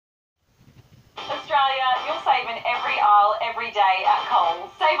in every aisle, every day at Coles.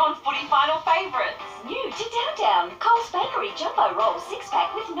 Save on footy final favourites. New to Down. Coles Bakery Jumbo Roll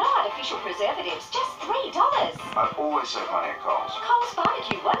 6-pack with no artificial preservatives, just $3. I always save money at Coles. Coles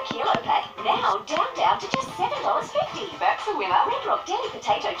Barbecue 1 kilo pack, now down to just $7.50. That's a winner. Red Rock Deli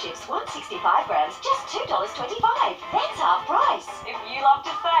Potato Chips 165 grams, just $2.25. That's half price. If you love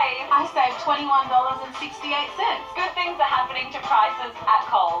to save, I saved $21.68. Good things are happening to prices at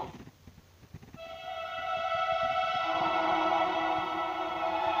Coles.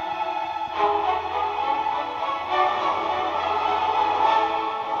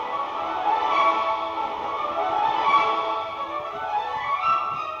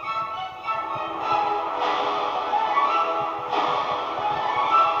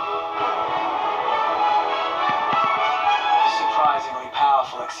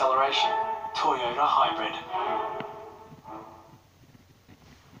 Acceleration, Toyota Hybrid.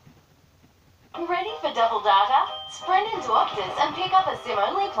 Ready for double data? Sprint into Optus and pick up a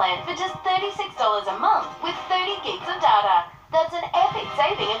SIM-only plan for just $36 a month with 30 gigs of data. That's an epic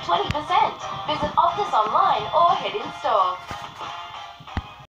saving of 20%. Visit Optus online or head in store.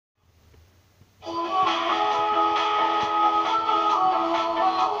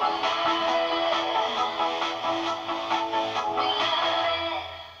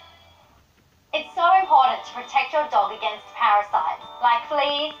 Protect your dog against parasites like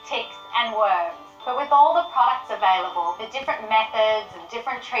fleas, ticks and worms. But with all the products available, the different methods and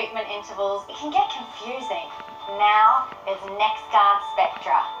different treatment intervals, it can get confusing. Now there's NexGard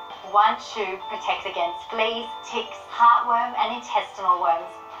Spectra. One tube protects against fleas, ticks, heartworm and intestinal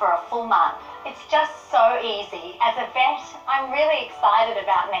worms for a full month. It's just so easy. As a vet, I'm really excited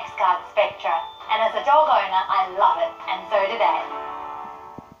about NexGard Spectra. And as a dog owner, I love it, and so do they.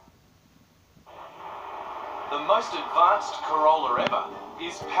 The most advanced Corolla ever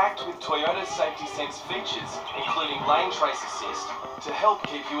is packed with Toyota Safety Sense features, including lane trace assist to help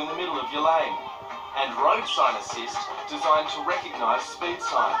keep you in the middle of your lane, and road sign assist designed to recognise speed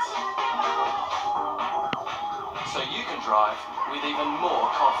signs, so you can drive with even more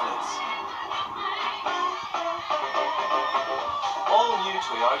confidence. All new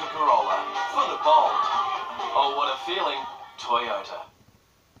Toyota Corolla, for the bold. Oh, what a feeling, Toyota.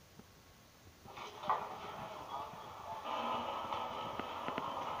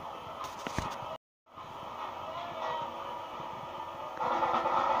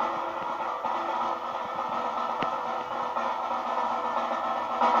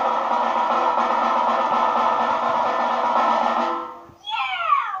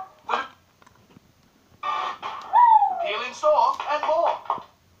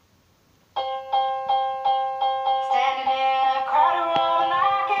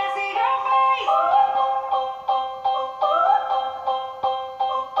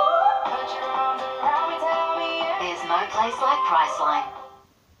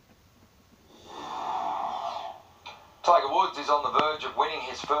 Tiger Woods is on the verge of winning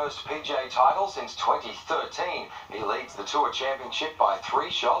his first PGA title since 2013. He leads the Tour Championship by 3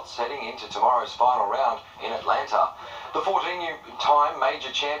 shots heading into tomorrow's final round in Atlanta. The 14-time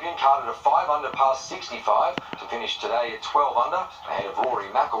major champion carded a 5-under past 65 to finish today at 12 under, ahead of Rory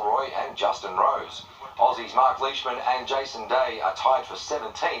McIlroy and Justin Rose. Aussies Mark Leishman and Jason Day are tied for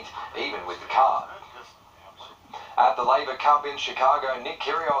 17th, even with the card. At the Labour Cup in Chicago, Nick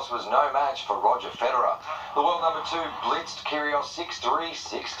Kyrgios was no match for Roger Federer. The world number 2 blitzed Kyrgios 6-3,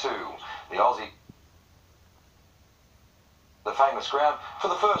 6-2. The Aussie the famous ground for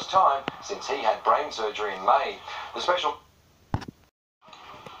the first time since he had brain surgery in May. The special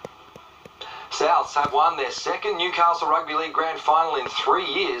Souths have won their second Newcastle Rugby League Grand Final in 3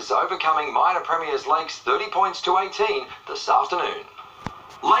 years, overcoming minor premiers Lakes 30 points to 18 this afternoon.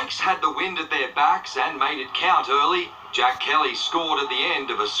 Lakes had the wind at their backs and made it count early. Jack Kelly scored at the end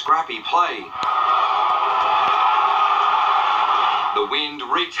of a scrappy play. The wind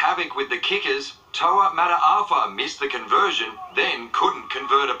wreaked havoc with the kickers. Toa Mata'afa missed the conversion, then couldn't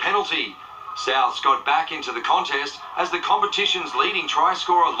convert a penalty. Souths got back into the contest as the competition's leading try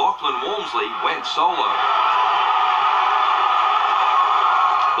scorer Lachlan Walmsley went solo.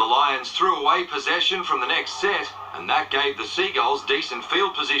 The Lions threw away possession from the next set, and that gave the Seagulls decent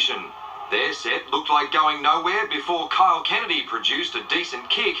field position. Their set looked like going nowhere before Kyle Kennedy produced a decent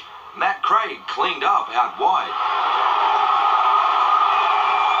kick. Matt Craig cleaned up out wide.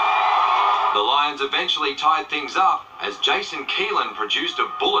 The Lions eventually tied things up as Jason Keelan produced a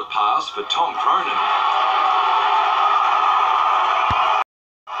bullet pass for Tom Cronin.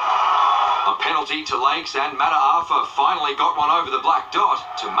 A penalty to Lakes and Mata'afa finally got one over the black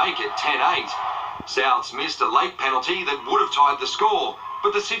dot to make it 10-8. Souths missed a late penalty that would have tied the score.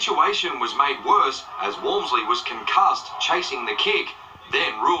 but the situation was made worse as Walmsley was concussed chasing the kick,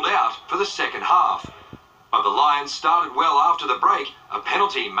 then ruled out for the second half. But the Lions started well after the break. A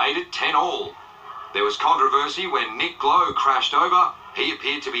penalty made it 10-all. There was controversy when Nick Glow crashed over. He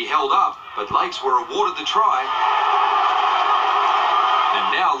appeared to be held up, but Lakes were awarded the try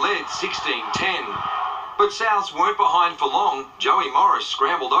and now led 16-10. But Souths weren't behind for long. Joey Morris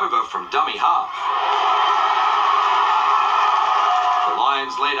scrambled over from dummy half. The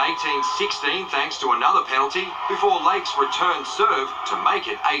Lions led 18-16 thanks to another penalty before Lakes returned serve to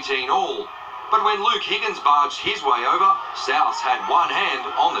make it 18-all. But when Luke Higgins barged his way over, Souths had one hand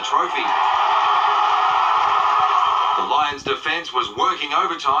on the trophy. The Lions' defence was working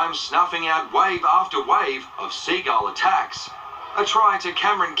overtime, snuffing out wave after wave of seagull attacks. A try to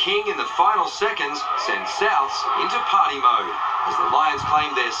Cameron King in the final seconds sent Souths into party mode as the Lions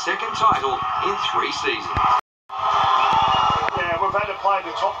claimed their second title in 3 seasons. Yeah, we've had to play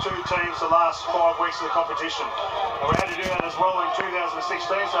the top 2 teams the last 5 weeks of the competition. And we had to do that as well in 2016,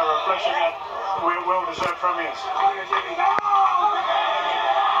 so a reflection that we're well-deserved premiers.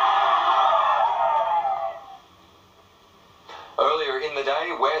 Earlier in the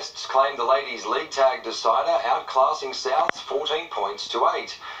day, Wests claimed the ladies' league tag decider, outclassing Souths 14 points to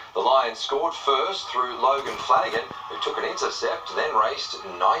 8. The Lions scored first through Logan Flanagan, who took an intercept, then raced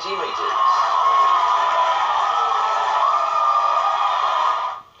 90 metres.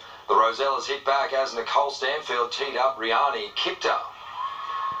 The Rosellas hit back as Nicole Stanfield teed up Riani Kipta.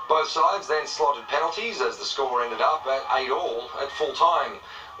 Both sides then slotted penalties as the score ended up at 8-all at full time.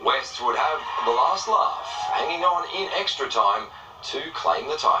 Wests would have the last laugh, hanging on in extra time to claim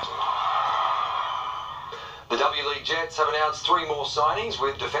the title. The W-League Jets have announced 3 more signings,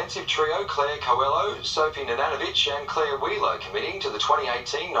 with defensive trio Claire Coelho, Sophie Nananovic and Claire Wheeler committing to the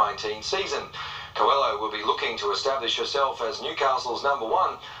 2018-19 season. Coelho will be looking to establish herself as Newcastle's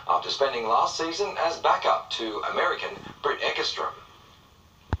 #1 after spending last season as backup to American Britt Eckerstrom.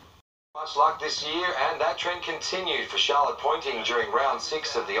 Much luck this year, and that trend continued for Charlotte Pointing during round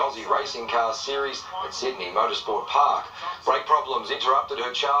 6 of the Aussie Racing Cars Series at Sydney Motorsport Park. Brake problems interrupted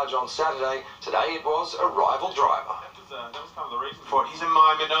her charge on Saturday. Today it was a rival driver. That was kind of the reason for it. He's a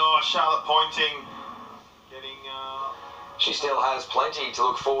moment. Oh, Charlotte Pointing getting... She still has plenty to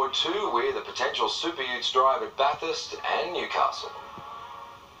look forward to with a potential Super Utes drive at Bathurst and Newcastle.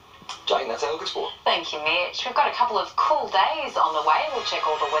 Jane, that's our look at sport. Thank you, Mitch. We've got a couple of cool days on the way. We'll check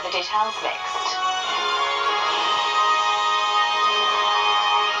all the weather details next.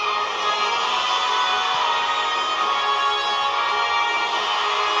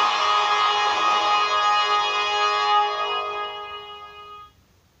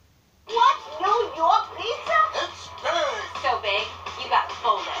 What's New York pizza? It's big! So big, you got to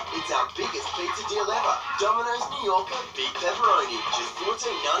fold it. It's our biggest pizza deal ever. Domino's New Yorker Big Pepperoni, just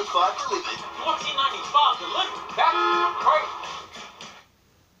 $14.95 delivered. $14.95 delivered? That's great!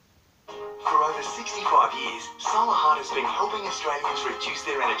 For over 65 years, Solar Heart has been helping Australians reduce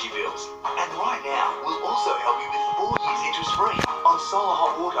their energy bills. And right now, we'll also help you with 4 years interest-free on solar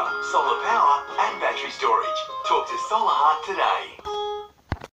hot water, solar power and battery storage. Talk to Solar Heart today.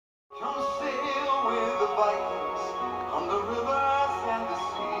 Come sail with the Vikings on the rivers and the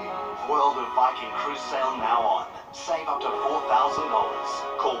sea. World of Viking Cruise Sale now on. Save up to $4,000.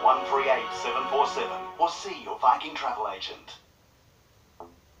 Call 138-747 or see your Viking travel agent.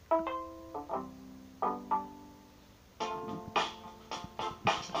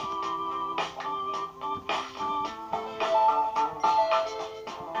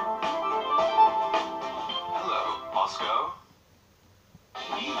 Hello, Moscow.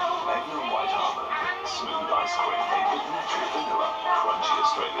 New Magnum White Almond. Smooth ice cream made with natural vanilla, crunchy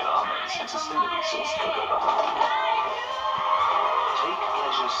Australian almonds, and sustainably sourced cocoa butter. Take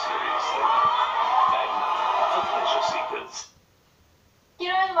pleasure seriously. Magnum, for pleasure seekers. You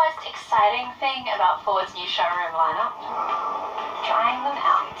know the most exciting thing about Ford's new showroom lineup? Trying them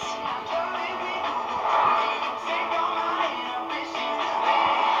out.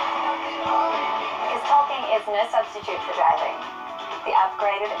 Because talking is no substitute for driving. The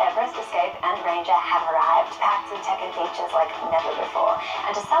upgraded Everest, Escape and Ranger have arrived, packed with tech and features like never before.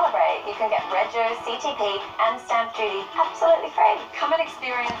 And to celebrate, you can get Rego, CTP and stamp duty absolutely free. Come and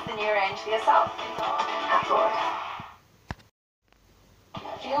experience the new range for yourself at Ford.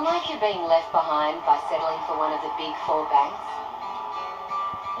 Feel like you're being left behind by settling for one of the big 4 banks?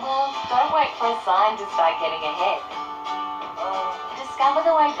 Well, don't wait for a sign to start getting ahead. Discover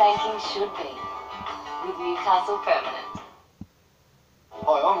the way banking should be with Newcastle Permanent.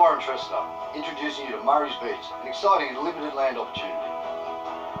 Hi, I'm Warren Tressler, introducing you to Murray's Beach, an exciting and limited land opportunity.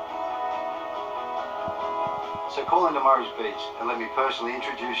 So call into Murray's Beach and let me personally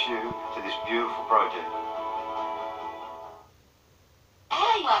introduce you to this beautiful project.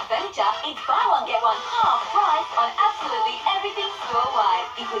 At Amart Furniture, it's buy one get one half price on absolutely everything store-wide,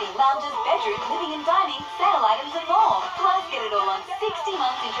 including lounges, bedrooms, living and dining, sale items and more. Plus, get it all on 60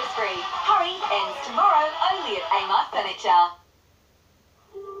 months interest-free. Hurry, ends tomorrow only at Amart Furniture.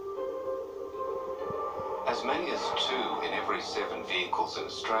 As many as 2 in every 7 vehicles in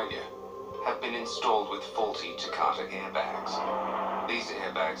Australia have been installed with faulty Takata airbags. These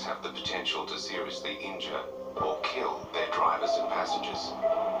airbags have the potential to seriously injure or kill their drivers and passengers.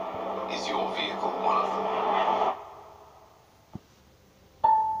 Is your vehicle one of them?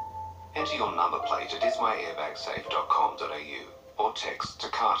 Enter your number plate at ismyairbagsafe.com.au or text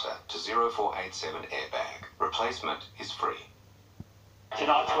Takata to 0487 airbag. Replacement is free.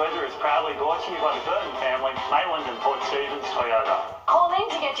 Tonight's weather is proudly brought to you by the Burton family, Maitland and Port Stephens Toyota. Call in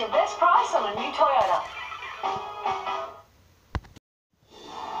to get your best price on a new Toyota.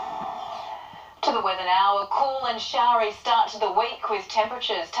 To the weather now, a cool and showery start to the week with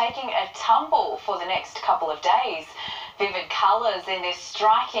temperatures taking a tumble for the next couple of days. Vivid colours in this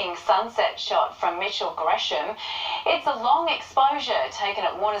striking sunset shot from Mitchell Gresham. It's a long exposure taken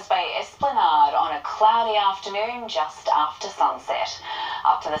at Warners Bay Esplanade on a cloudy afternoon just after sunset.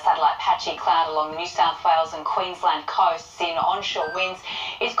 Up to the satellite patchy cloud along the New South Wales and Queensland coasts in onshore winds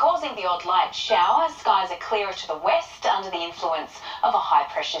is causing the odd light shower. Skies are clearer to the west under the influence of a high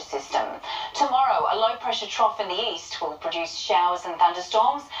pressure system. Tomorrow, a low pressure trough in the east will produce showers and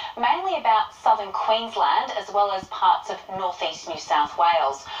thunderstorms, mainly about southern Queensland as well as parts of northeast New South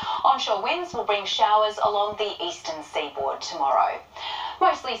Wales. Onshore winds will bring showers along the eastern seaboard tomorrow.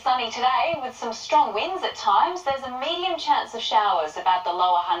 Mostly sunny today with some strong winds at times. There's a medium chance of showers about the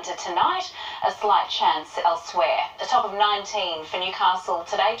lower Hunter tonight, a slight chance elsewhere. A top of 19 for Newcastle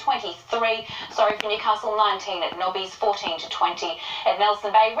today, 19 at Nobby's, 14 to 20 at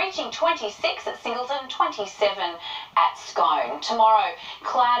Nelson Bay, reaching 26 at Singleton, 27 at Scone. Tomorrow,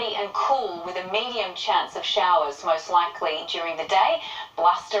 cloudy and cool with a medium chance of showers, most likely during the day.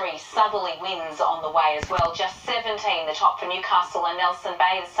 Blustery southerly winds on the way as well. Just 17 the top for Newcastle and Nelson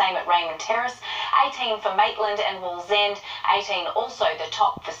Bay, the same at Raymond Terrace, 18 for Maitland and Wallsend, 18 also the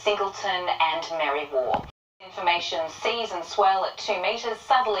top for Singleton and Merriwar. Information, seas and swell at 2 metres,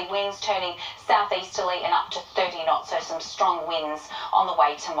 southerly winds turning southeasterly and up to 30 knots, so some strong winds on the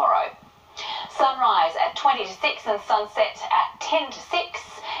way tomorrow. Sunrise at 20 to 6 and sunset at 10 to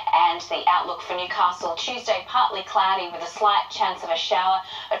 6. And the outlook for Newcastle, Tuesday partly cloudy with a slight chance of a shower,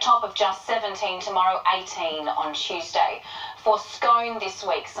 a top of just 17 tomorrow, 18 on Tuesday. For Scone this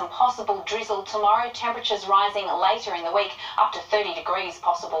week, some possible drizzle tomorrow, temperatures rising later in the week, up to 30 degrees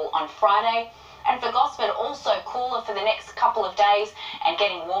possible on Friday. And for Gosford, also cooler for the next couple of days and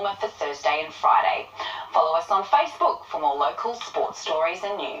getting warmer for Thursday and Friday. Follow us on Facebook for more local sports stories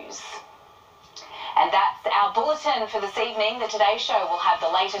and news. And that's our bulletin for this evening. The Today Show will have the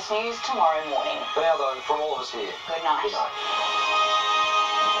latest news tomorrow morning. For now, though, from all of us here, good night. Good night.